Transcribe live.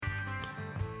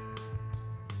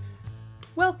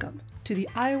Welcome to the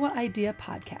Iowa Idea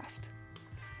Podcast.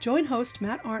 Join host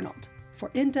Matt Arnold for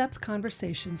in-depth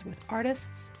conversations with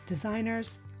artists,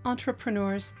 designers,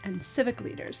 entrepreneurs, and civic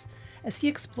leaders as he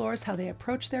explores how they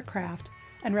approach their craft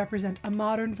and represent a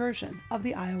modern version of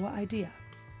the Iowa idea.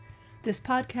 This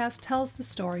podcast tells the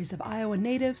stories of Iowa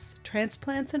natives,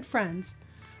 transplants, and friends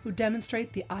who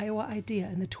demonstrate the Iowa idea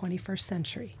in the 21st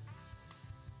century.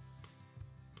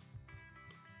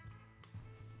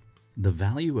 The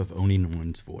value of owning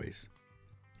one's voice.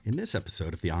 In this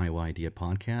episode of the Iowa Idea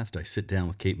Podcast, I sit down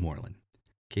with Kate Moreland.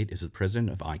 Kate is the president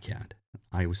of ICAD,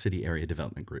 Iowa City Area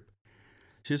Development Group.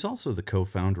 She is also the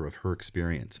co-founder of Her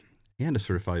Experience and a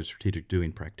certified strategic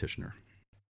doing practitioner.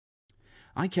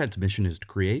 ICAD's mission is to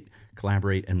create,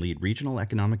 collaborate, and lead regional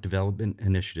economic development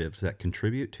initiatives that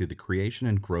contribute to the creation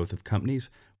and growth of companies,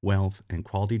 wealth, and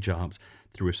quality jobs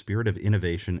through a spirit of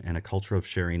innovation and a culture of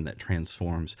sharing that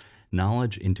transforms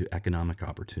knowledge into economic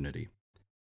opportunity.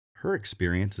 Her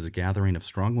Experience is a gathering of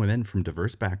strong women from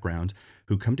diverse backgrounds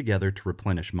who come together to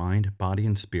replenish mind, body,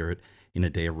 and spirit in a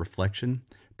day of reflection,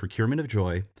 procurement of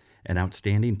joy, and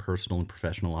outstanding personal and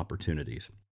professional opportunities.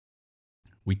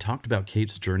 We talked about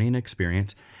Kate's journey and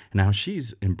experience and how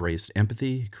she's embraced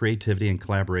empathy, creativity, and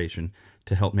collaboration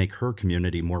to help make her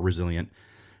community more resilient,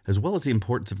 as well as the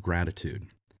importance of gratitude.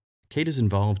 Kate is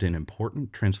involved in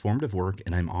important, transformative work,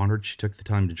 and I'm honored she took the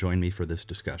time to join me for this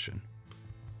discussion.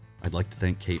 I'd like to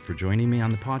thank Kate for joining me on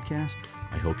the podcast.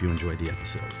 I hope you enjoyed the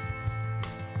episode.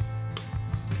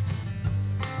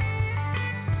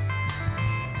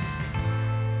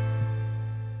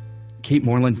 Kate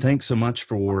Moreland, thanks so much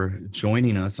for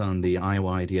joining us on the Iowa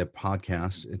Idea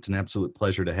Podcast. It's an absolute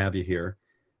pleasure to have you here.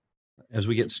 As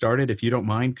we get started, if you don't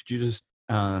mind, could you just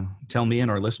tell me and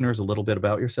our listeners a little bit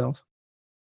about yourself?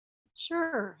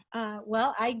 Sure.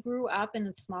 Well, I grew up in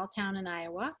a small town in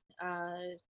Iowa,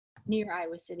 near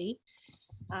Iowa City.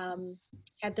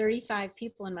 Had 35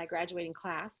 people in my graduating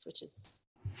class, which is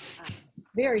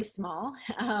very small.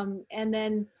 And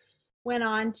then went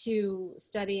on to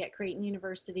study at Creighton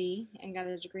University and got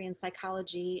a degree in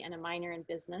psychology and a minor in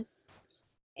business.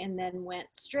 And then went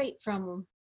straight from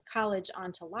college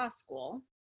onto law school.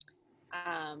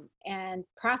 And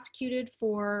prosecuted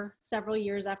for several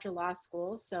years after law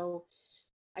school. So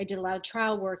I did a lot of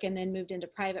trial work and then moved into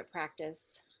private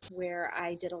practice where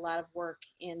I did a lot of work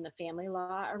in the family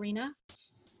law arena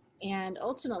and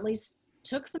ultimately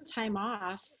took some time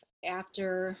off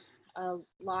after a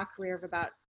law career of about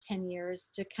 10 years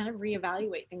to kind of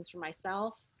reevaluate things for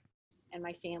myself and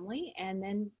my family, and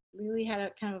then really had a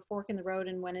kind of a fork in the road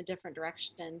and went a different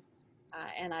direction.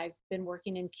 And I've been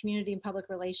working in community and public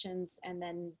relations and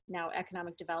then now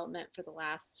economic development for the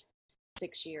last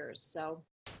 6 years. So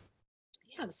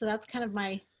yeah, so that's kind of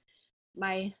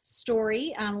my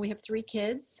story. We have 3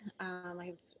 kids. I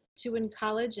have 2 in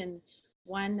college and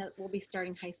 1 that will be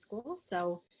starting high school.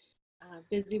 So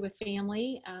busy with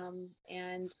family.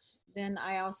 And then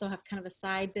I also have kind of a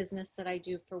side business that I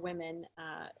do for women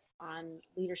on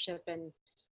leadership and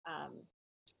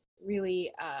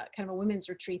really kind of a women's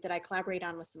retreat that I collaborate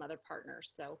on with some other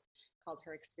partners, so called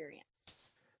Her Experience.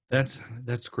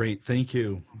 That's great. Thank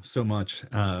you so much.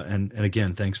 And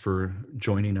again, thanks for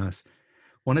joining us.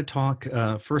 Want to talk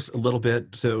first a little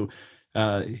bit. So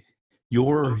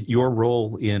your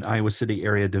role in Iowa City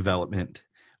Area Development,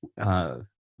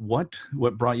 what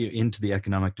brought you into the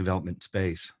economic development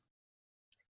space?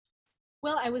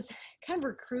 Well, I was kind of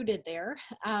recruited there.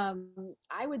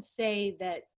 I would say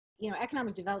that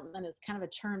economic development is kind of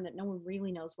a term that no one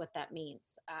really knows what that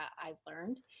means, I've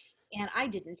learned. And I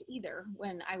didn't either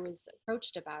when I was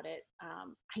approached about it.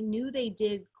 I knew they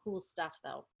did cool stuff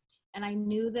though. And I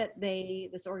knew that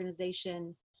this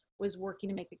organization was working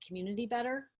to make the community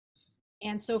better.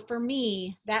 And so for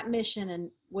me, that mission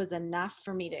was enough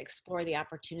for me to explore the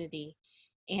opportunity.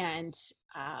 And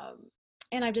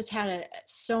I've just had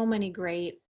so many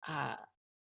great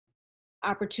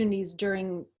opportunities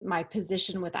during my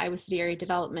position with Iowa City Area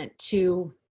Development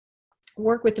to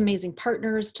work with amazing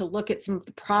partners, to look at some of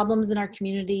the problems in our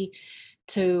community,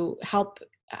 to help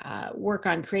work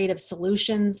on creative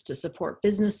solutions, to support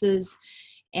businesses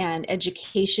and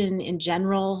education in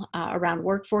general around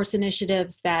workforce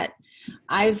initiatives. That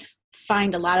I've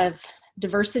find a lot of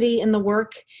diversity in the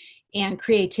work and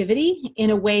creativity in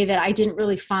a way that I didn't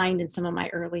really find in some of my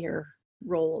earlier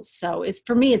roles. So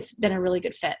for me, it's been a really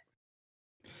good fit.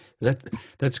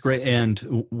 That's great.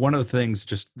 And one of the things,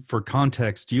 just for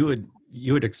context, you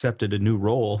had accepted a new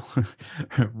role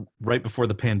right before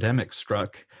the pandemic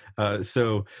struck.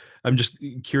 So I'm just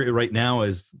curious right now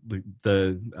as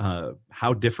the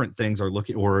how different things are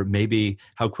looking, or maybe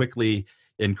how quickly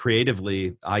and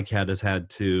creatively ICAD has had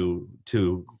to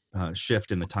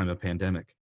shift in the time of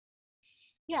pandemic?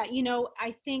 Yeah,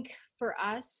 I think for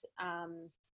us,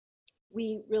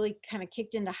 we really kind of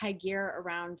kicked into high gear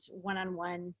around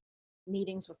one-on-one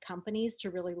meetings with companies to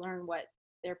really learn what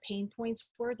their pain points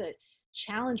were. The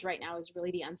challenge right now is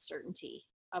really the uncertainty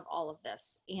of all of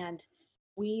this. And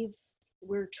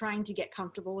we're trying to get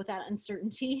comfortable with that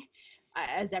uncertainty,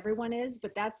 as everyone is,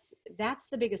 but that's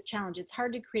the biggest challenge. It's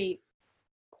hard to create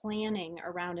planning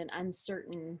around an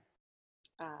uncertain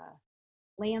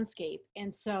landscape.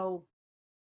 And so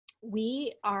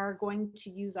we are going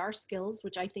to use our skills,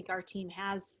 which I think our team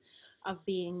has, of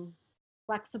being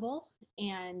flexible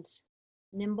and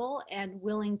nimble and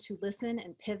willing to listen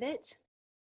and pivot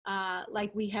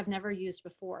like we have never used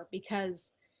before,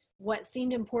 because what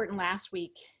seemed important last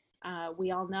week, we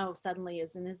all know suddenly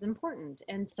isn't as important.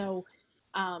 And so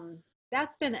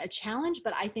that's been a challenge,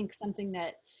 but I think something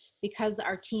that, because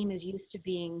our team is used to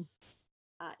being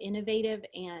innovative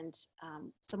and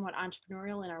somewhat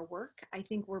entrepreneurial in our work, I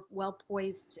think we're well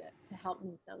poised to help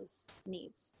meet those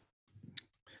needs.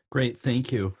 Great,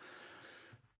 thank you.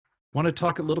 Want to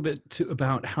talk a little bit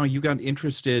about how you got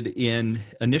interested in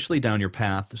initially down your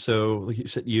path. So like you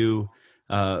said, you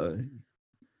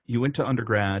went to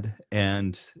undergrad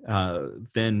and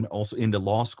then also into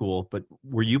law school, but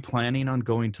were you planning on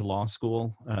going to law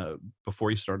school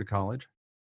before you started college?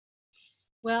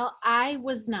 Well, I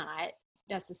was not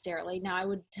necessarily. Now, I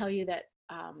would tell you that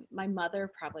my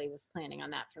mother probably was planning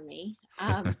on that for me.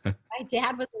 My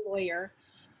dad was a lawyer,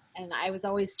 and I was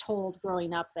always told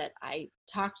growing up that I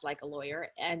talked like a lawyer.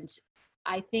 And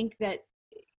I think that,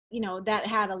 that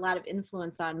had a lot of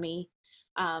influence on me.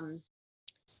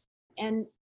 And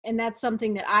that's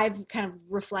something that I've kind of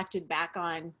reflected back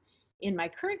on in my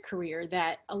current career,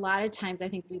 that a lot of times I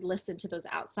think we listen to those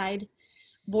outside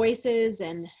voices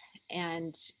and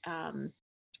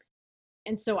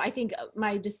so I think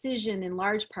my decision in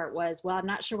large part was, well, I'm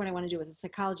not sure what I want to do with a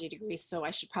psychology degree, so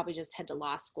I should probably just head to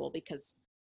law school, because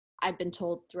I've been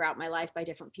told throughout my life by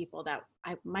different people that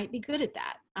I might be good at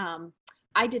that.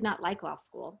 I did not like law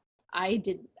school. I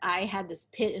had this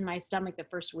pit in my stomach the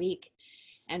first week.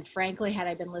 And frankly, had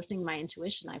I been listening to my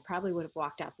intuition, I probably would have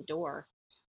walked out the door.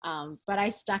 But I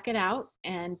stuck it out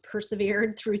and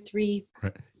persevered through 3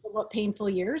 somewhat painful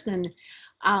years. And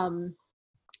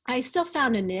I still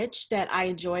found a niche that I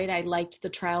enjoyed. I liked the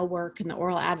trial work and the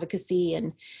oral advocacy,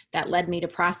 and that led me to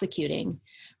prosecuting.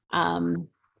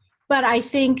 But I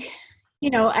think,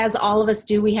 as all of us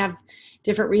do, we have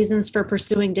different reasons for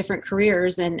pursuing different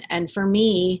careers. And for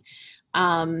me,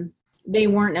 they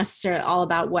weren't necessarily all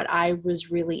about what I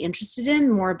was really interested in,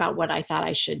 more about what I thought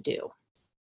I should do.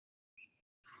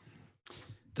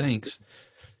 Thanks.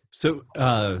 So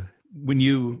when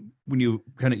you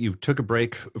took a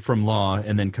break from law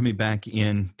and then coming back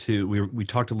into, we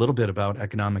talked a little bit about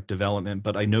economic development,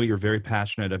 but I know you're very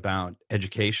passionate about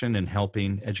education and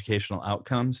helping educational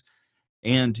outcomes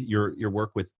and your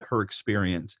work with her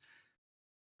experience.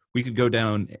 We could go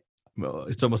down, well,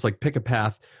 it's almost like pick a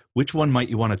path. Which one might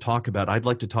you want to talk about? I'd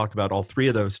like to talk about all 3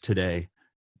 of those today.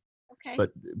 Okay.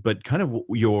 But kind of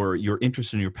your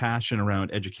interest and your passion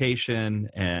around education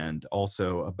and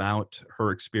also about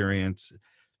her experience.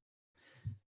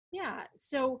 Yeah.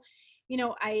 So,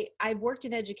 I've worked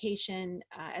in education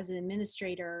as an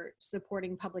administrator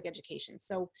supporting public education.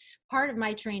 So part of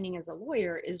my training as a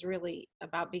lawyer is really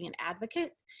about being an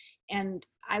advocate. And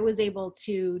I was able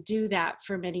to do that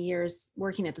for many years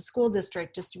working at the school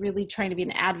district, just really trying to be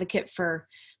an advocate for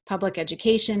public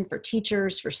education, for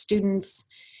teachers, for students.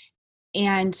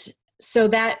 And so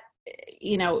that,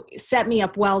 set me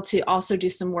up well to also do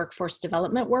some workforce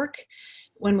development work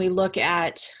when we look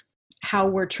at how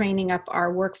we're training up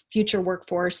our future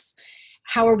workforce.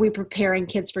 How are we preparing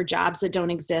kids for jobs that don't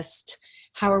exist?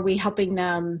 How are we helping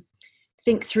them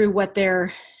think through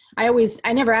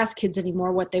I never ask kids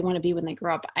anymore what they want to be when they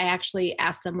grow up. I actually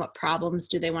ask them what problems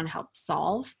do they want to help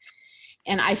solve.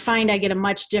 And I find I get a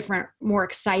much different, more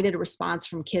excited response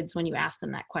from kids when you ask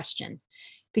them that question,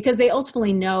 because they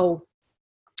ultimately know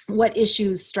what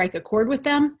issues strike a chord with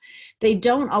them. They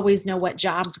don't always know what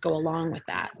jobs go along with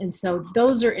that. And so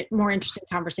those are more interesting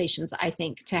conversations, I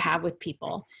think, to have with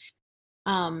people.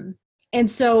 And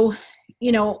so,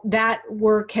 that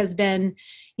work has been,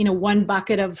 one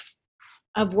bucket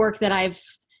of work that I've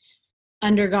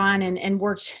undergone and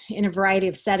worked in a variety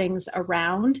of settings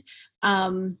around.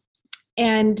 And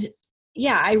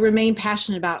yeah, I remain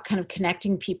passionate about kind of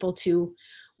connecting people to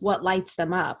what lights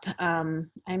them up. I'm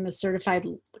a certified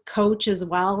coach as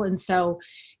well. And so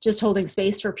just holding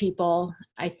space for people,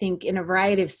 I think in a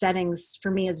variety of settings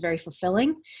for me is very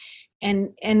fulfilling.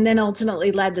 and then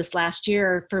ultimately led this last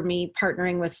year for me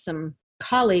partnering with some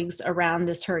colleagues around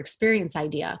this her experience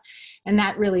idea. And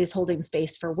that really is holding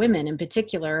space for women in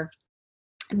particular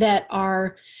that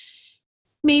are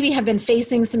maybe have been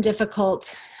facing some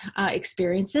difficult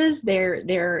experiences.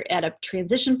 They're at a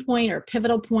transition point or a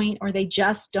pivotal point, or they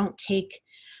just don't take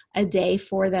a day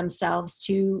for themselves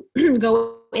to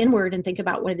go inward and think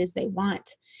about what it is they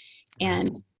want,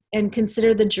 and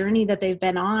consider the journey that they've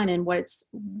been on and what's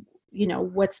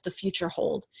the future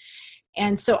hold.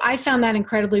 And so I found that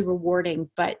incredibly rewarding.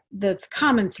 But the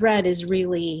common thread is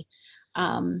really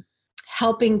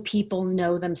helping people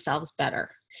know themselves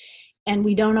better. And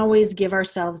we don't always give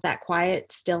ourselves that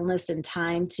quiet stillness and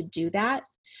time to do that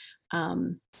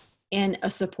in a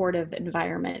supportive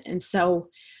environment. And so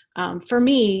for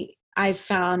me, I've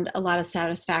found a lot of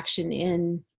satisfaction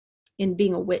in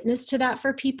being a witness to that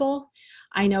for people.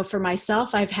 I know for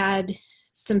myself, I've had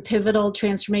some pivotal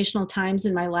transformational times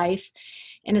in my life.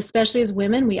 And especially as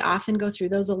women, we often go through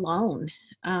those alone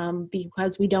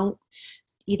because we don't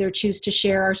either choose to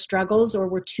share our struggles, or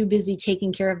we're too busy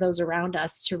taking care of those around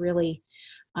us to really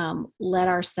let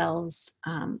ourselves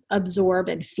absorb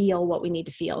and feel what we need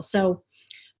to feel. So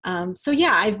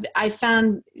yeah, I've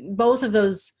found both of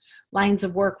those lines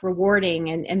of work rewarding,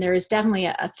 and there is definitely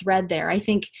a thread there. I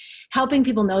think helping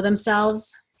people know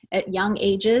themselves at young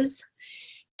ages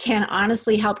can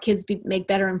honestly help kids make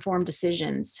better informed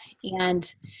decisions.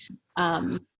 And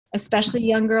especially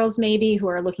young girls maybe who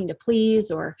are looking to please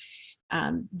or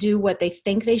do what they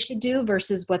think they should do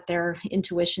versus what their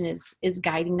intuition is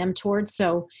guiding them towards.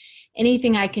 So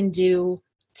anything I can do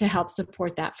to help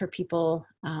support that for people,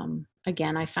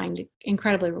 again, I find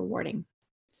incredibly rewarding.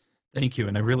 Thank you,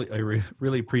 and I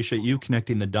really appreciate you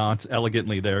connecting the dots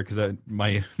elegantly there, because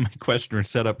my questioner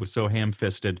setup was so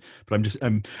ham-fisted. But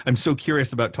I'm so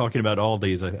curious about talking about all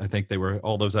these. I think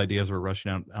all those ideas were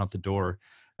rushing out the door.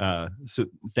 So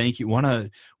thank you. Want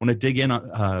to dig in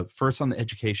first on the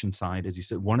education side. As you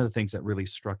said, one of the things that really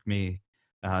struck me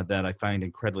that I find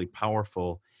incredibly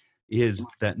powerful is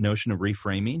that notion of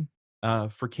reframing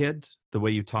for kids. The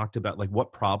way you talked about, like,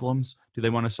 what problems do they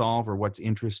want to solve, or what's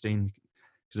interesting.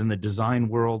 Because in the design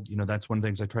world, that's one of the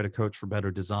things I try to coach for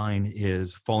better design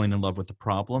is falling in love with the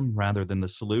problem rather than the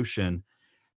solution.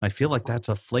 I feel like that's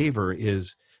a flavor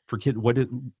is for kids. What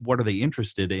are they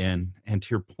interested in? And to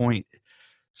your point,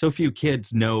 so few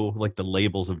kids know like the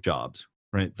labels of jobs,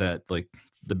 right? That like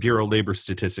the Bureau of Labor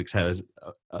Statistics has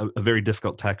a very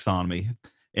difficult taxonomy,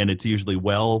 and it's usually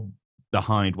well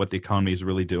behind what the economy is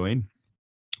really doing.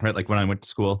 Right, like when I went to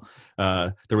school,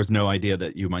 there was no idea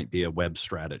that you might be a web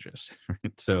strategist.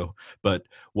 Right? So, but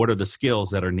what are the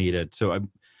skills that are needed? So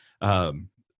I'm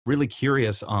really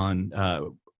curious on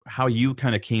how you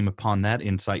kind of came upon that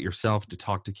insight yourself to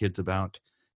talk to kids about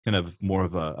kind of more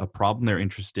of a problem they're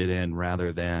interested in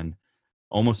rather than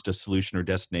almost a solution or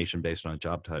destination based on a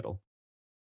job title.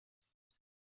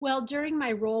 Well, during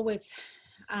my role with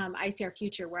ICR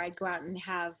Future, where I'd go out and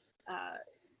have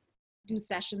do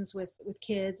sessions with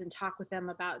kids and talk with them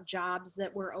about jobs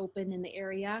that were open in the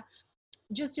area.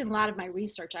 Just in a lot of my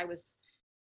research, I was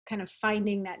kind of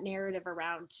finding that narrative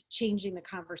around changing the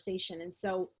conversation. And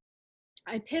so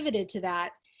I pivoted to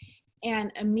that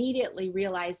and immediately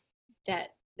realized that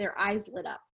their eyes lit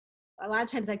up. A lot of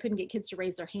times I couldn't get kids to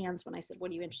raise their hands when I said,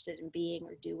 what are you interested in being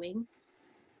or doing?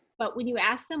 But when you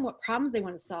ask them what problems they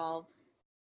want to solve,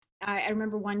 I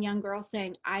remember one young girl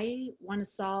saying, I want to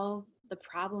solve the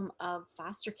problem of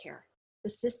foster care. The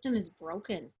system is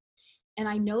broken. And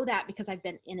I know that because I've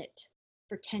been in it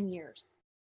for 10 years.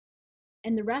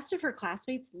 And the rest of her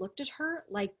classmates looked at her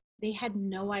like they had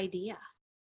no idea.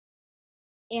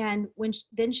 And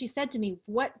then she said to me,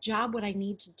 what job would I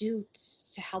need to do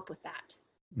to help with that?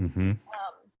 Mm-hmm.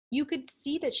 You could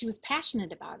see that she was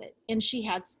passionate about it. And she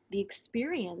had the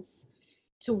experience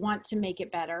to want to make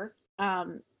it better.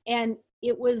 And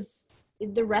it was,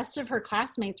 the rest of her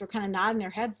classmates were kind of nodding their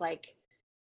heads like,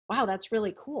 wow, that's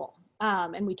really cool.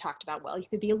 And we talked about, well, you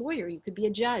could be a lawyer, you could be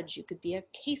a judge, you could be a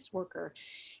caseworker.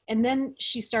 And then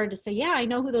she started to say, yeah, I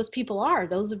know who those people are.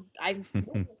 I've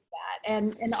witnessed that.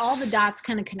 And all the dots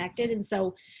kind of connected. And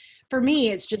so for me,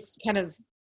 it's just kind of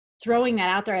throwing that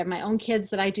out there. I have my own kids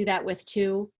that I do that with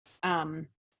too. And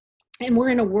we're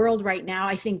in a world right now,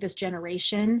 I think this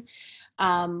generation,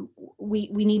 we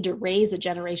need to raise a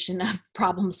generation of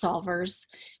problem solvers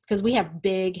because we have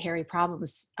big, hairy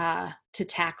problems to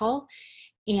tackle.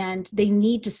 And they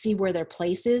need to see where their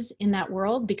place is in that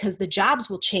world because the jobs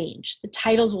will change, the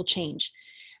titles will change.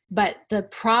 But the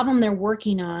problem they're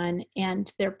working on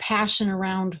and their passion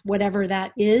around whatever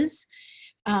that is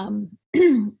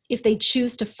if they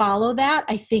choose to follow that,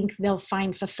 I think they'll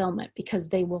find fulfillment because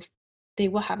they will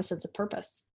have a sense of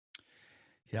purpose.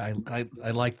 Yeah,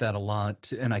 I like that a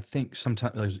lot. And I think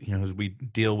sometimes, as we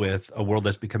deal with a world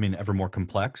that's becoming ever more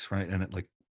complex, right? And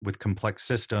with complex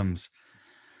systems,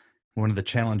 one of the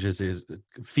challenges is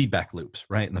feedback loops,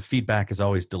 right? And the feedback is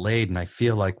always delayed. And I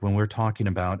feel like when we're talking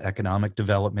about economic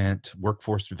development,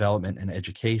 workforce development, and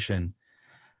education,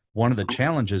 one of the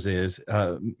challenges is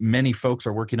many folks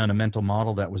are working on a mental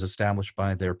model that was established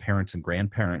by their parents and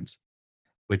grandparents,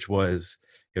 which was,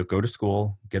 go to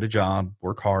school, get a job,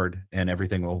 work hard, and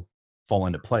everything will fall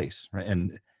into place, right?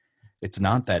 And it's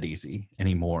not that easy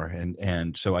anymore.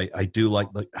 And so I do like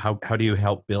how do you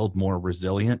help build more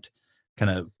resilient, kind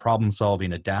of problem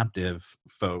solving, adaptive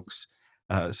folks?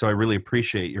 So I really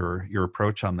appreciate your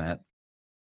approach on that.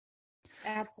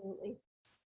 Absolutely.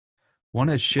 Want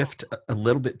to shift a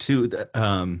little bit to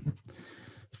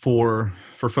for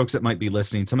folks that might be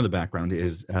listening. Some of the background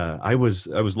is I was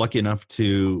lucky enough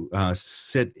to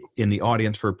sit in the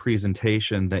audience for a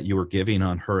presentation that you were giving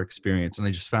on her experience, and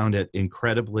I just found it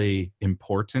incredibly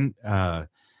important.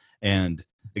 And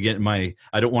again,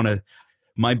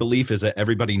 my belief is that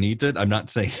everybody needs it. I'm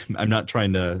not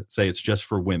trying to say it's just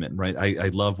for women, right? I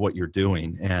love what you're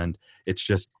doing, and it's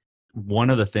just one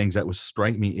of the things that was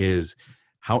strike me is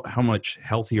how much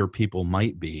healthier people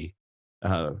might be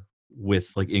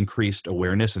with like increased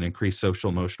awareness and increased social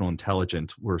emotional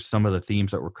intelligence were some of the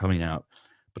themes that were coming out.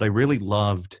 But I really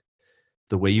loved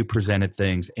the way you presented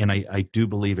things, and I do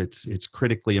believe it's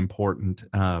critically important.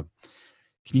 Can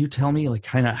you tell me like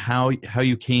kind of how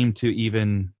you came to,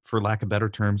 even for lack of better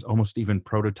terms, almost even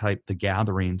prototype the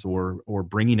gatherings or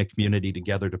bringing a community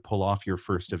together to pull off your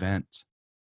first event?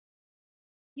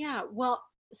 Yeah, well,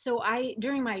 so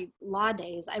during my law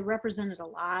days, I represented a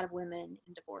lot of women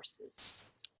in divorces.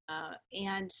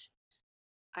 And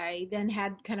I then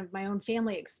had kind of my own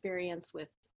family experience with,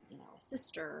 a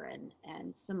sister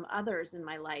and some others in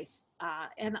my life.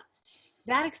 And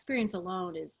that experience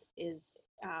alone is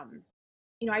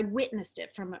I'd witnessed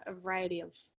it from a variety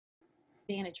of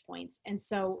vantage points. And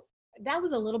so that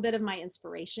was a little bit of my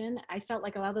inspiration. I felt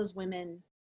like a lot of those women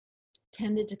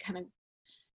tended to kind of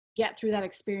get through that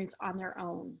experience on their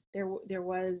own. There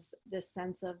was this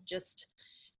sense of just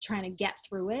trying to get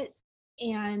through it.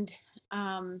 And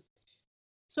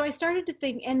so I started to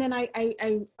think, and then I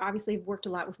obviously have worked a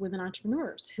lot with women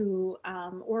entrepreneurs who,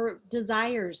 or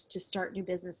desires to start new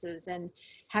businesses and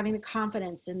having the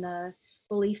confidence and the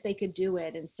belief they could do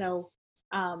it. And so,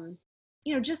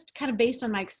 just kind of based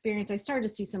on my experience, I started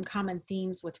to see some common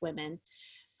themes with women.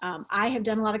 I have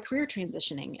done a lot of career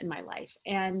transitioning in my life,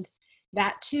 and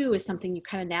that too is something you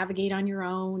kind of navigate on your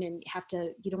own, and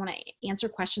you don't want to answer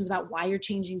questions about why you're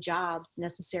changing jobs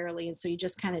necessarily. And so you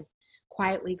just kind of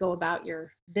quietly go about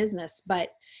your business.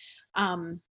 But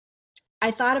I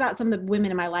thought about some of the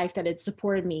women in my life that had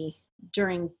supported me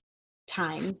during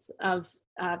times of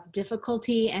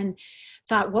difficulty, and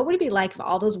thought, what would it be like if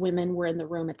all those women were in the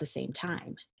room at the same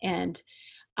time? And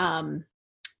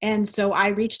so I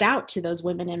reached out to those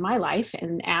women in my life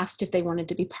and asked if they wanted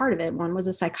to be part of it. One was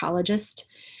a psychologist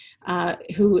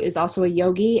who is also a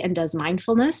yogi and does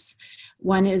mindfulness.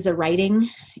 One is a writing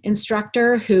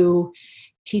instructor who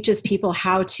teaches people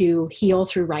how to heal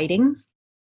through writing.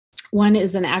 One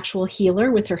is an actual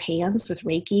healer with her hands, with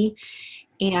Reiki,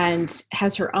 and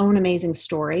has her own amazing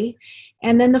story.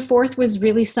 And then the fourth was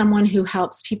really someone who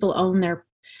helps people own their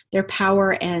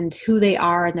power and who they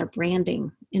are and their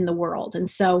branding in the world. And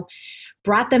so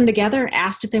brought them together,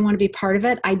 asked if they want to be part of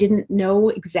it. I didn't know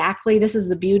exactly. This is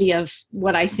the beauty of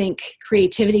what I think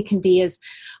creativity can be, is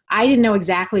I didn't know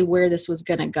exactly where this was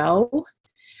going to go,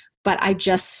 but I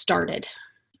just started.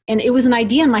 And it was an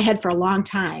idea in my head for a long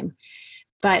time,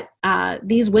 but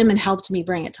these women helped me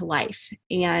bring it to life.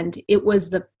 And it was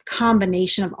the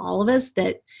combination of all of us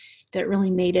that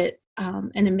really made it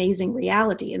an amazing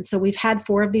reality. And so we've had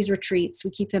 4 of these retreats.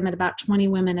 We keep them at about 20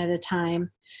 women at a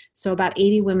time. So about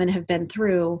 80 women have been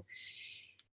through.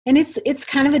 And it's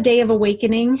kind of a day of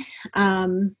awakening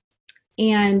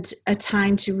and a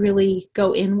time to really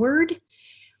go inward,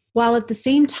 while at the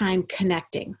same time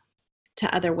connecting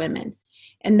to other women.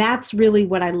 And that's really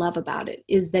what I love about it,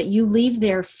 is that you leave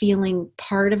there feeling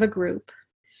part of a group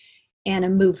and a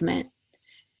movement,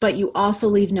 but you also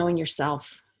leave knowing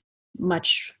yourself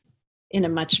in a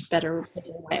much better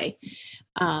way.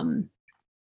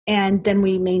 And then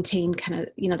we maintain kind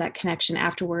of, that connection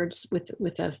afterwards with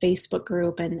a Facebook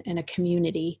group and a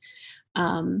community.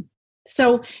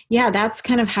 So yeah, that's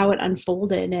kind of how it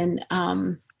unfolded.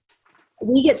 And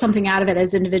we get something out of it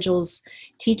as individuals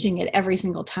teaching it every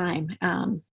single time.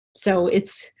 So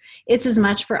it's as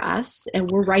much for us, and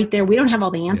we're right there. We don't have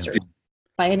all the answers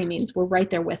by any means. We're right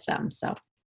there with them. So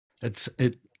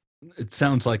it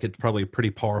sounds like it's probably a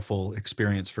pretty powerful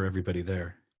experience for everybody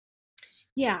there.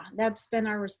 Yeah, that's been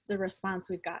the response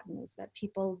we've gotten, is that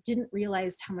people didn't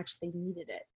realize how much they needed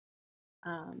it.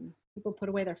 People put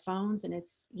away their phones, and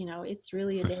it's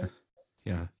really a day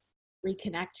Yeah.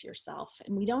 reconnect yourself,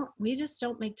 and we just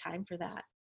don't make time for that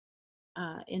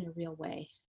in a real way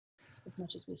as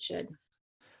much as we should.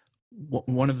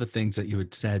 One of the things that you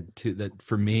had said too, that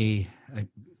for me, I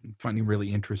finding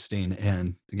really interesting,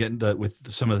 and again,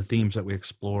 with some of the themes that we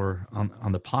explore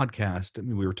on the podcast, I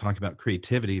mean, we were talking about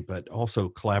creativity, but also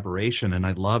collaboration. And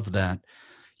I love that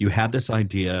you had this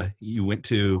idea, you went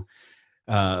to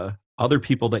other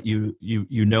people that you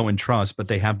know and trust, but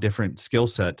they have different skill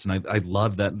sets. And I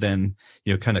love that then,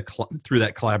 kind of through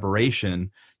that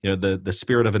collaboration, the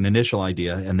spirit of an initial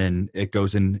idea, and then it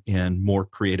goes in more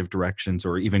creative directions,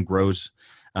 or even grows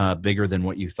bigger than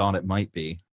what you thought it might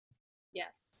be.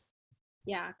 Yes.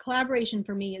 Yeah. Collaboration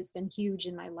for me has been huge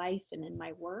in my life and in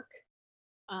my work.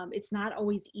 It's not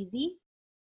always easy,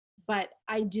 but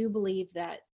I do believe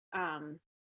that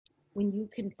when you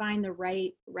can find the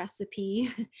right recipe,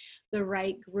 the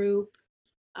right group,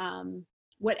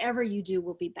 whatever you do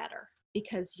will be better,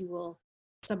 because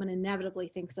someone inevitably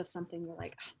thinks of something, you're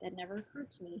like, oh, that never occurred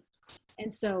to me.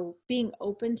 And so being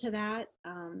open to that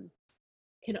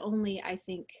can only, I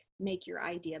think, make your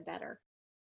idea better.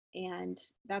 And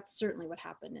that's certainly what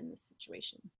happened in this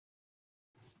situation.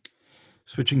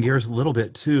 Switching gears a little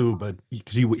bit too, but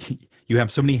because you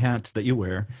have so many hats that you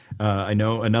wear, I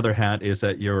know another hat is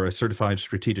that you're a certified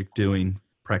strategic doing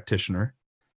practitioner,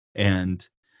 and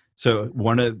so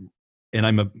and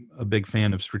I'm a big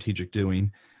fan of strategic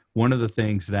doing. One of the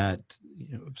things that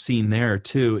I've seen there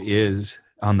too is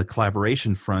on the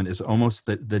collaboration front is almost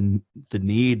the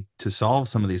need to solve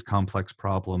some of these complex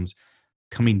problems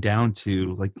coming down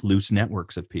to like loose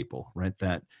networks of people, right?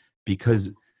 That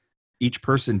because each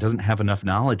person doesn't have enough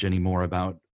knowledge anymore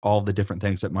about all the different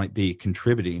things that might be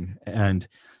contributing. And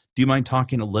do you mind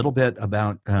talking a little bit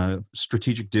about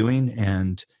strategic doing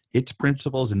and its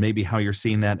principles, and maybe how you're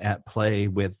seeing that at play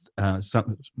with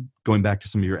going back to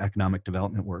some of your economic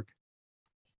development work?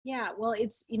 Yeah, well,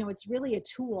 it's really a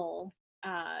tool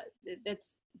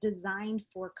that's designed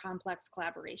for complex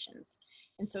collaborations.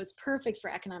 And so it's perfect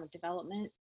for economic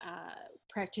development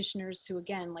practitioners who,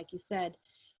 again, like you said,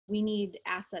 we need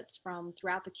assets from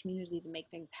throughout the community to make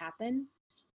things happen.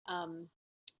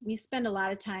 We spend a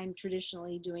lot of time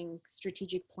traditionally doing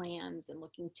strategic plans and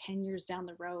looking 10 years down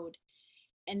the road.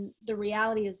 And the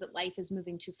reality is that life is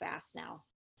moving too fast now.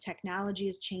 Technology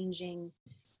is changing,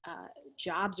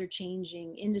 jobs are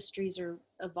changing, industries are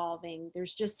evolving.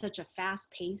 There's just such a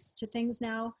fast pace to things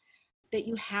now that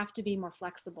you have to be more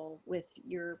flexible with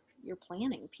your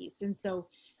planning piece. And so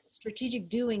strategic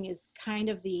doing is kind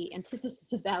of the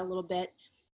antithesis of that a little bit.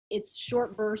 It's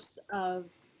short bursts of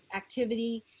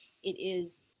activity. It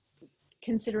is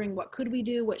considering what could we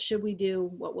do, what should we do,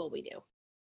 what will we do,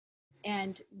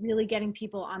 and really getting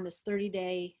people on this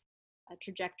 30-day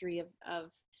trajectory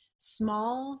of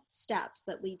small steps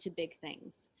that lead to big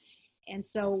things. And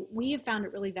so we have found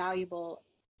it really valuable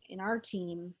in our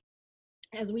team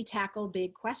as we tackle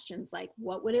big questions like,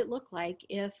 what would it look like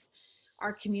if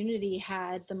our community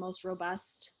had the most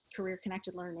robust career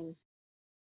connected learning?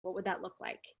 What would that look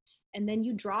like? And then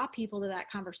you draw people to that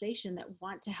conversation that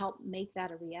want to help make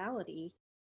that a reality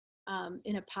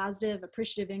in a positive,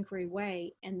 appreciative inquiry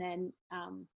way. And then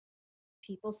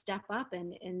people step up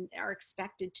and are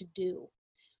expected to do,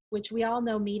 which we all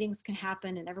know meetings can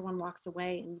happen and everyone walks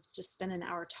away and just spend an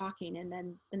hour talking. And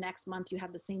then the next month you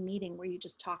have the same meeting where you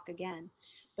just talk again,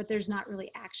 but there's not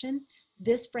really action.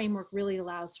 This framework really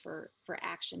allows for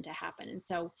action to happen. And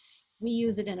so we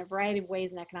use it in a variety of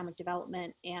ways in economic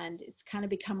development, and it's kind of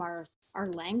become our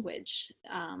language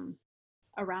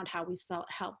around how we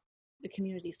help the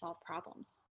community solve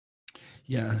problems.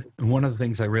 Yeah, and one of the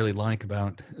things I really like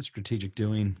about strategic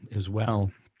doing as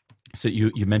well, so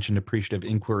you mentioned appreciative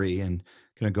inquiry, and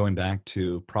kind of going back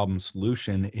to problem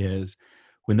solution, is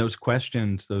when those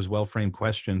questions, those well-framed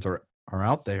questions are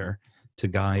out there to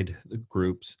guide the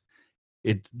groups,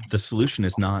 the solution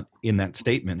is not in that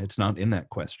statement, it's not in that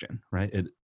question, right?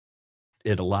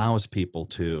 It allows people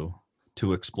to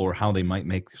explore how they might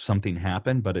make something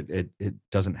happen, but it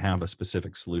doesn't have a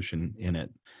specific solution in it,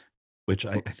 which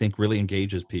I think really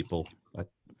engages people. I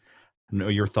know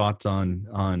your thoughts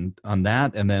on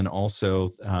that, and then also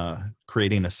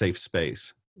creating a safe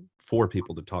space for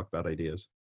people to talk about ideas.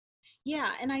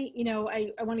 Yeah, and I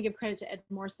want to give credit to Ed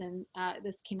Morrison.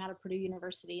 This came out of Purdue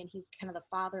University, and he's kind of the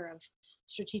father of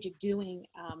strategic doing,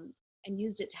 and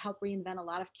used it to help reinvent a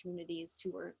lot of communities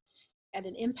who were at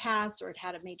an impasse or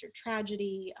had a major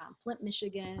tragedy. Flint,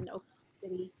 Michigan, Oklahoma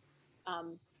City.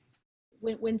 Um,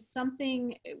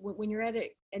 when you're at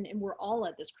it, and we're all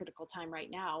at this critical time right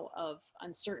now of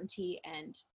uncertainty,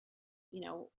 and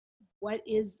what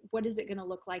is it going to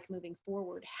look like moving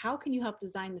forward? How can you help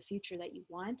design the future that you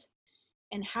want?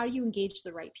 And how do you engage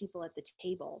the right people at the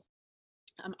table?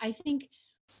 I think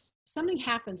something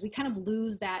happens. We kind of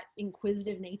lose that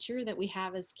inquisitive nature that we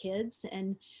have as kids.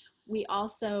 And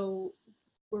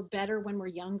we're better when we're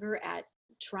younger at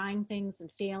trying things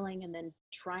and failing and then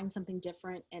trying something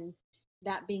different and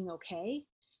that being okay.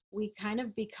 We kind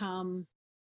of become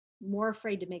more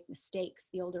afraid to make mistakes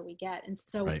the older we get. And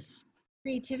so Right.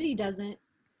 creativity doesn't,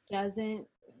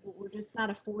 we're just not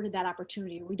afforded that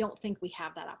opportunity. We don't think we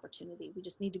have that opportunity. We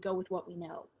just need to go with what we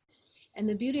know. And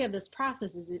the beauty of this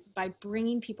process is by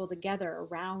bringing people together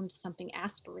around something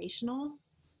aspirational,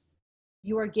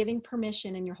 you are giving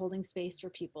permission and you're holding space for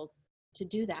people to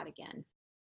do that again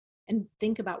and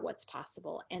think about what's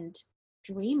possible and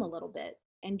dream a little bit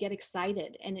and get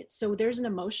excited. And so there's an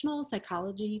emotional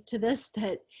psychology to this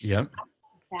that Yep. is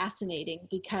fascinating,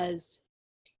 because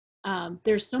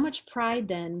there's so much pride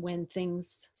then when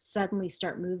things suddenly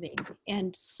start moving,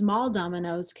 and small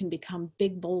dominoes can become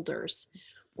big boulders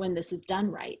when this is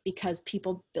done right, because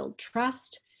people build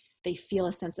trust, they feel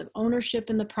a sense of ownership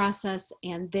in the process,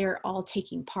 and they're all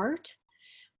taking part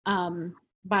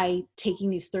by taking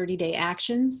these 30-day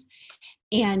actions.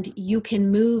 And you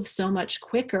can move so much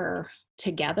quicker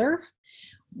together,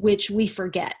 which we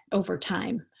forget over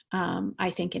time,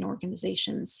 I think, in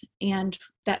organizations. And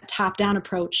that top-down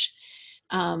approach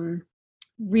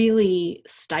really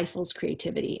stifles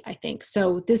creativity, I think.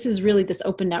 So this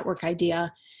open network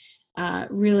idea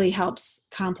really helps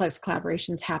complex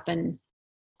collaborations happen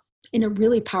in a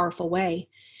really powerful way.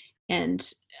 And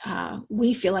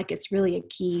we feel like it's really a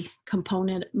key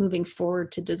component moving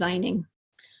forward to designing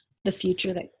the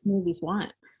future that movies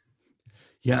want.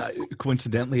 Yeah,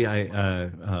 coincidentally, I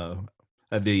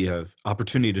had the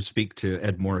opportunity to speak to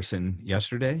Ed Morrison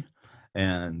yesterday.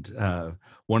 And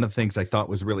one of the things I thought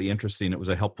was really interesting, it was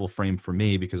a helpful frame for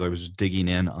me because I was digging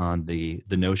in on the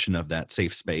notion of that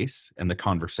safe space and the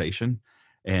conversation.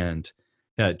 And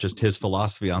just his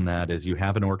philosophy on that is you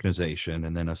have an organization,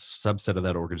 and then a subset of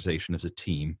that organization is a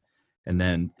team. And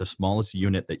then the smallest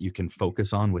unit that you can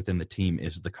focus on within the team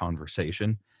is the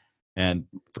conversation. And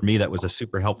for me, that was a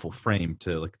super helpful frame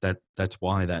to like that. That's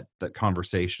why that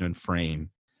conversation and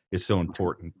frame is so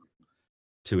important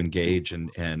to engage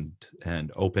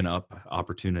and open up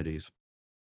opportunities.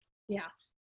 Yeah,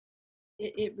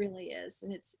 it really is.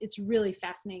 And it's really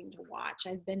fascinating to watch.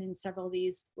 I've been in several of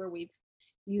these where we've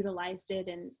utilized it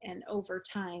and over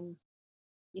time,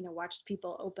 watched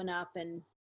people open up and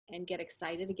get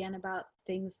excited again about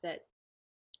things that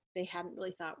they hadn't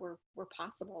really thought were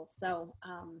possible. So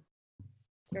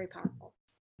it's very powerful.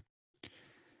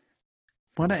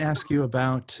 I want to ask you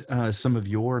about some of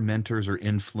your mentors or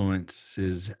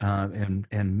influences,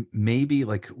 and maybe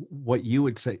like what you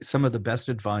would say some of the best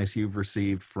advice you've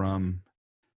received from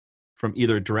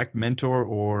either a direct mentor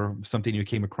or something you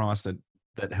came across that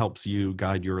helps you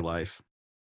guide your life.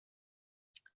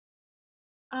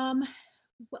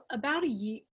 About a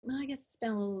year, I guess it's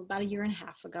been about a year and a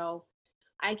half ago,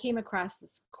 I came across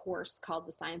this course called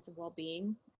The Science of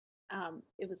Wellbeing.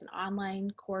 It was an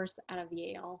online course out of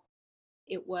Yale.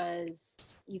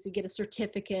 You could get a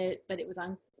certificate, but it was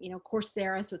on,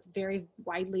 Coursera, so it's very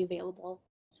widely available.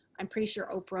 I'm pretty sure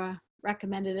Oprah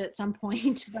recommended it at some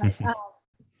point, but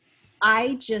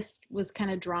I just was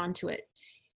kind of drawn to it.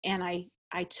 And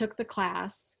I took the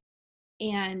class,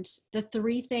 and the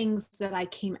three things that I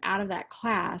came out of that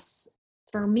class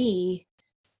for me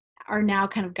are now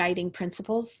kind of guiding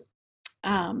principles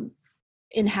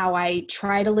in how I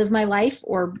try to live my life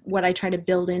or what I try to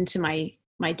build into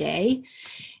my day.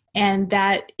 And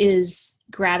that is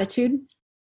gratitude,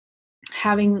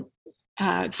 having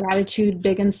gratitude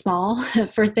big and small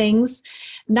for things,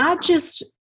 not just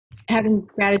having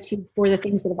gratitude for the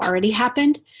things that have already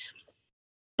happened,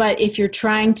 but if you're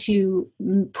trying to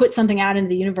put something out into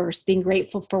the universe, being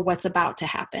grateful for what's about to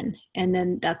happen. And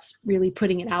then that's really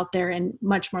putting it out there and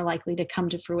much more likely to come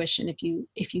to fruition if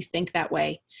you think that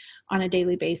way on a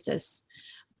daily basis.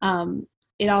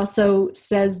 It also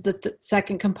says that the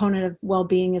second component of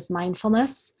well-being is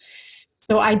mindfulness.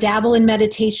 So I dabble in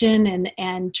meditation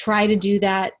and try to do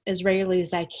that as regularly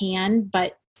as I can,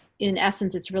 but in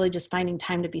essence, it's really just finding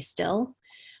time to be still.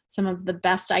 some of the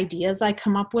best ideas I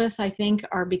come up with, I think,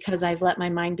 are because I've let my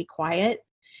mind be quiet.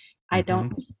 I don't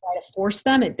try to force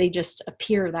them. They just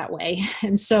appear that way.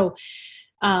 And so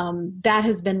that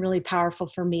has been really powerful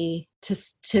for me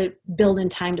to build in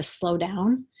time to slow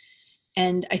down.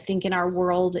 And I think in our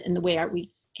world, in the way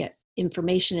we get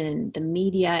information in the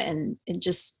media and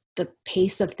just the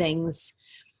pace of things,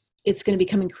 it's going to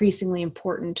become increasingly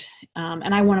important.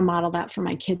 And I want to model that for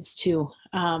my kids too.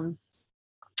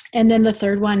 And then the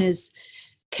third one is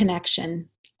connection,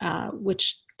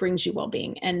 which brings you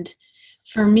well-being. And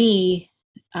for me,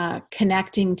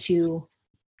 connecting to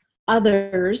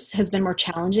others has been more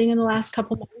challenging in the last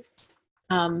couple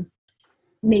months.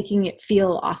 Making it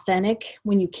feel authentic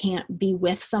when you can't be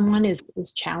with someone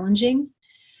is challenging.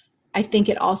 I think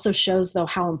it also shows, though,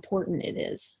 how important it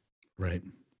is. Right.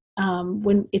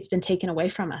 When it's been taken away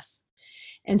from us.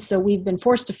 And so we've been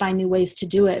forced to find new ways to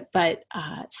do it, but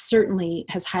certainly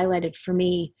has highlighted for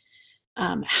me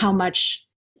how much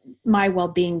my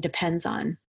well-being depends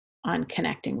on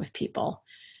connecting with people.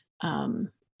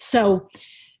 So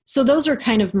those are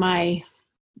kind of my,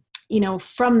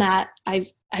 from that,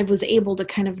 I was able to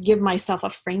kind of give myself a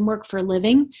framework for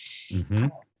living. Mm-hmm.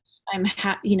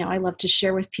 I love to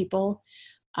share with people.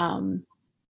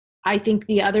 I think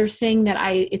the other thing that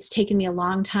it's taken me a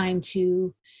long time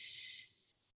to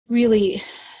really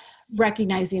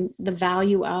recognizing the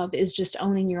value of is just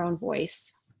owning your own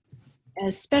voice,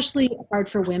 especially hard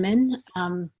for women.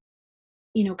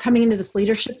 Coming into this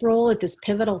leadership role at this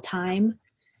pivotal time,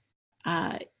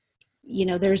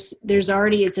 there's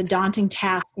already, it's a daunting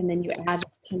task. And then you add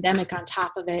this pandemic on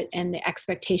top of it and the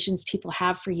expectations people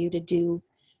have for you to do,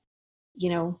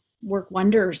 work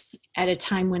wonders at a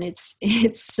time when it's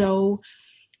so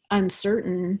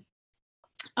uncertain.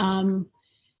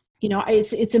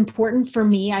 It's important for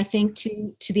me, I think,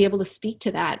 to be able to speak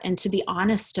to that and to be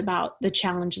honest about the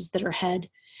challenges that are ahead,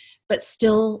 but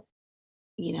still,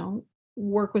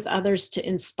 work with others to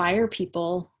inspire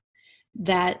people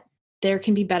that there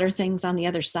can be better things on the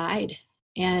other side.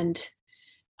 And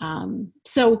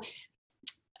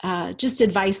just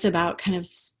advice about kind of,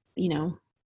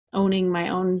 owning my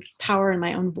own power and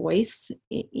my own voice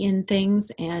in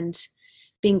things and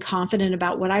being confident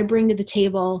about what I bring to the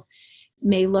table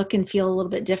may look and feel a little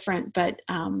bit different, but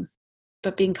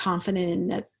being confident in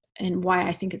that and why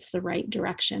I think it's the right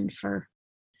direction for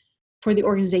the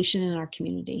organization and our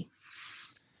community.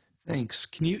 Thanks.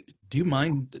 Do you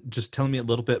mind just telling me a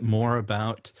little bit more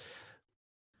about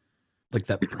like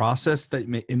that process that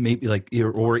it may be like,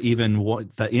 or even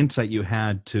what the insight you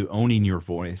had to owning your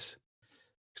voice?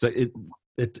 Because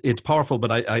it's powerful, but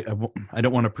I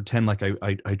don't want to pretend like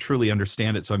I truly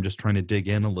understand it. So I'm just trying to dig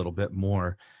in a little bit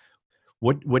more.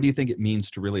 What do you think it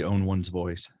means to really own one's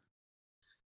voice?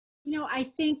 I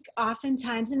think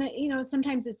oftentimes, and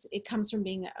sometimes it comes from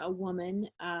being a woman.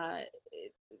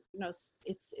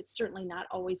 It's certainly not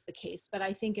always the case, but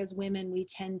I think as women, we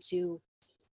tend to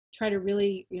try to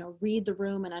really, read the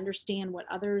room and understand what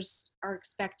others are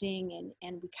expecting.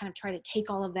 And we kind of try to take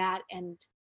all of that and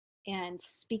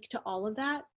speak to all of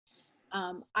that.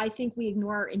 I think we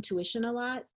ignore our intuition a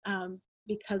lot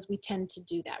because we tend to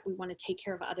do that. We want to take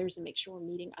care of others and make sure we're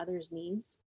meeting others'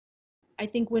 needs. I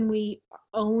think when we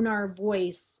own our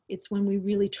voice, it's when we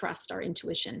really trust our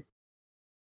intuition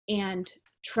and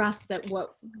trust that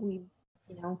what we,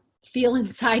 feel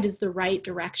inside is the right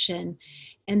direction,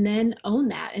 and then own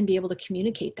that and be able to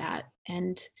communicate that.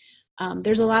 And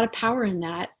there's a lot of power in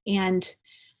that. And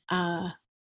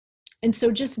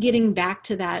so just getting back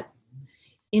to that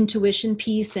intuition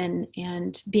piece and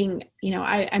being,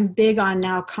 I'm big on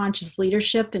now conscious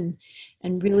leadership and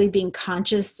really being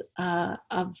conscious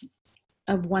of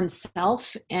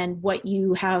oneself and what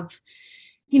you have,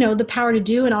 the power to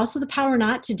do and also the power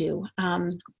not to do.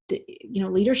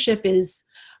 Leadership is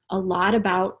a lot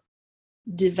about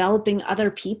developing other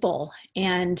people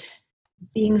and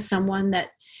being someone that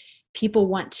people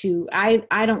want to, I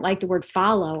don't like the word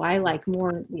follow. I like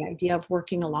more the idea of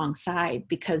working alongside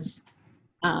because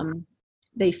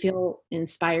they feel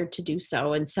inspired to do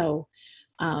so. And so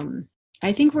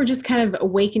I think we're just kind of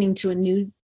awakening to a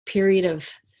new period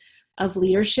of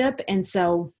leadership. And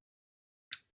so,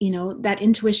 that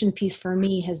intuition piece for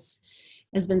me has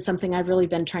been something I've really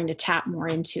been trying to tap more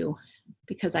into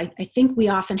because I think we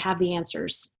often have the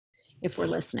answers if we're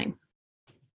listening.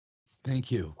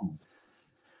 Thank you.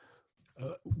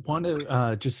 Want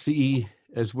to just see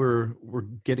as we're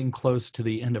getting close to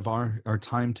the end of our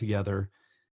time together,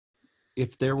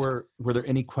 if were there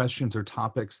any questions or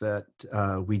topics that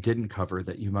we didn't cover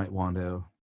that you might want to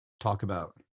talk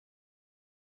about?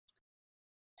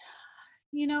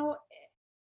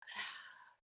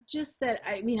 just that,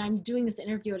 I mean, I'm doing this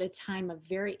interview at a time of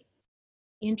very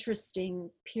interesting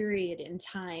period in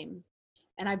time.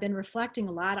 And I've been reflecting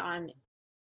a lot on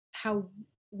how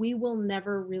we will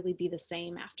never really be the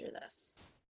same after this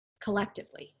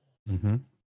collectively. Mm-hmm.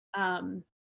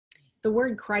 The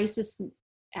word crisis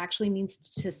actually means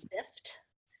to sift.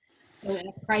 So in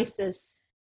a crisis,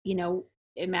 you know,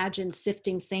 imagine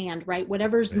sifting sand, right?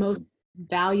 Whatever's most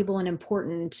valuable and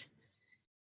important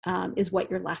is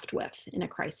what you're left with in a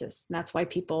crisis. And that's why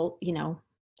people, you know,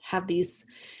 have these,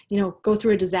 you know, go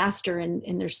through a disaster and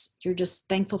you're just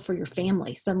thankful for your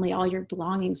family. Suddenly all your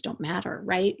belongings don't matter,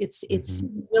 right? It's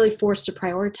really forced to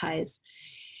prioritize.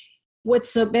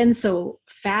 What's been so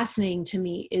fascinating to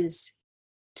me is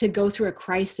to go through a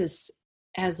crisis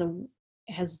as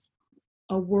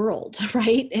a world,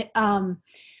 right?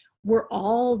 We're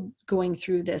all going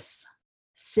through this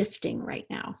sifting right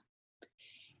now.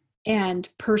 And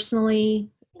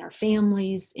personally, in our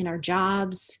families, in our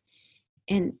jobs,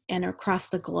 and across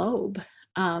the globe.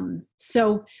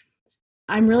 So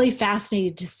I'm really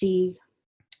fascinated to see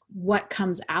what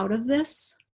comes out of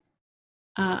this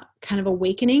kind of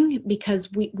awakening,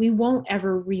 because we won't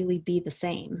ever really be the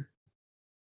same.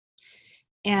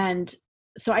 And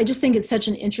so I just think it's such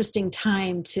an interesting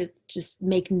time to just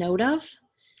make note of.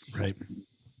 Right.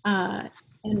 And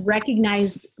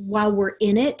recognize while we're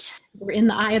in it, we're in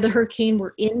the eye of the hurricane,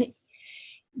 we're in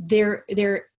there,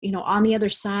 you know, on the other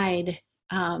side.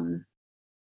 I'm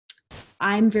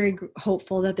very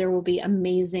hopeful that there will be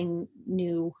amazing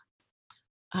new,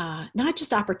 not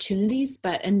just opportunities,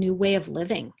 but a new way of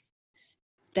living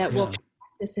that will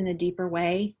connect us in a deeper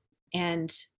way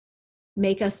and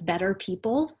make us better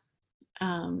people.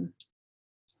 And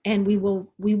we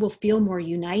will feel more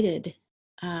united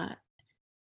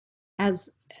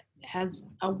as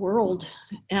a world.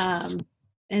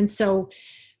 And so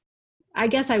I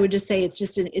guess I would just say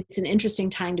it's an interesting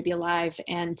time to be alive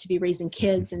and to be raising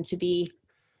kids and to be,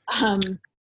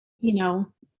 you know,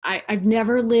 I've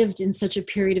never lived in such a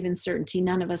period of uncertainty.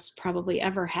 None of us probably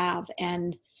ever have.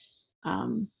 And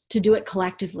to do it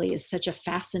collectively is such a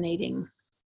fascinating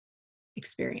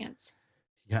experience.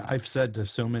 Yeah, I've said to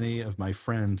so many of my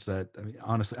friends that, I mean,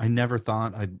 honestly, I never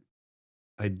thought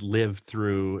I'd live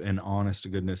through an honest to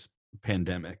goodness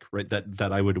pandemic, right?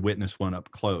 That I would witness one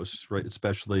up close, right?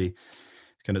 Especially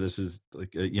kind of, this is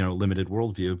like a, you know, limited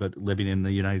worldview, but living in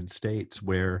the United States,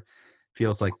 where it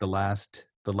feels like the last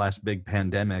big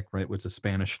pandemic, right, was the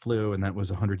Spanish flu, and that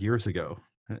was 100 years ago.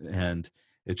 And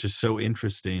it's just so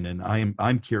interesting. And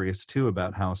I'm curious too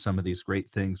about how some of these great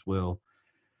things will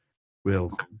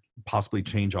possibly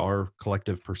change our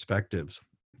collective perspectives.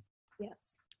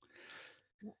 Yes.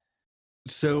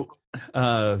 So,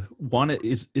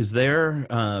 is there,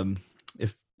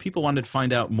 if people wanted to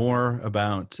find out more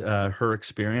about her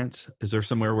experience, is there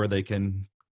somewhere where they can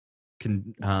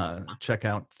check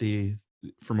out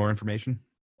for more information?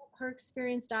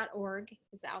 Herexperience.org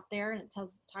is out there, and it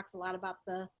talks a lot about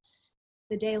the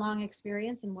day-long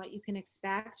experience and what you can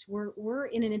expect. We're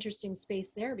in an interesting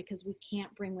space there because we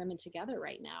can't bring women together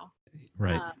right now.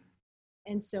 Right.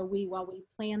 And so while we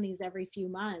plan these every few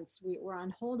months, we're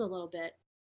on hold a little bit,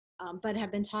 but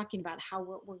have been talking about how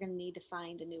we're going to need to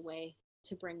find a new way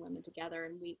to bring women together.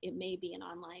 And it may be an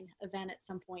online event at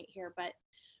some point here, but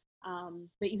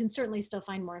you can certainly still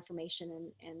find more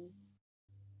information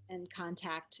and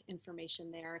contact information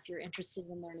there if you're interested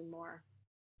in learning more.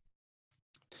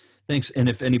 Thanks. And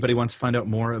if anybody wants to find out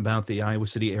more about the Iowa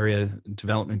City Area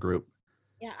Development Group.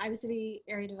 Yeah,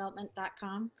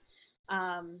 iowacityareadevelopment.com.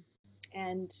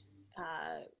 And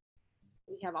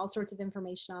we have all sorts of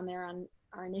information on there on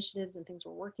our initiatives and things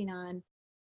we're working on.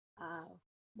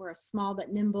 We're a small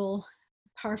but nimble,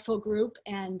 powerful group,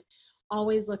 and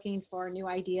always looking for new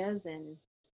ideas and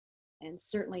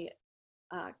certainly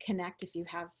connect if you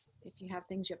have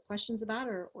things you have questions about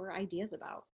or ideas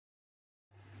about.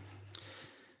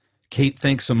 Kate,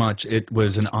 thanks so much. It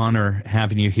was an honor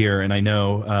having you here, and I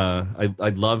know I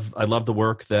love the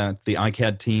work that the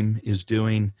ICAD team is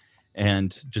doing,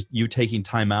 and just you taking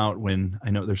time out when I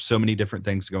know there's so many different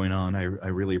things going on. I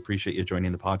really appreciate you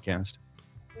joining the podcast.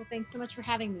 Well, thanks so much for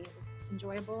having me. It was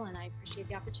enjoyable, and I appreciate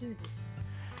the opportunity.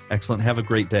 Excellent. Have a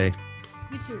great day.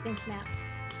 You too. Thanks, Matt.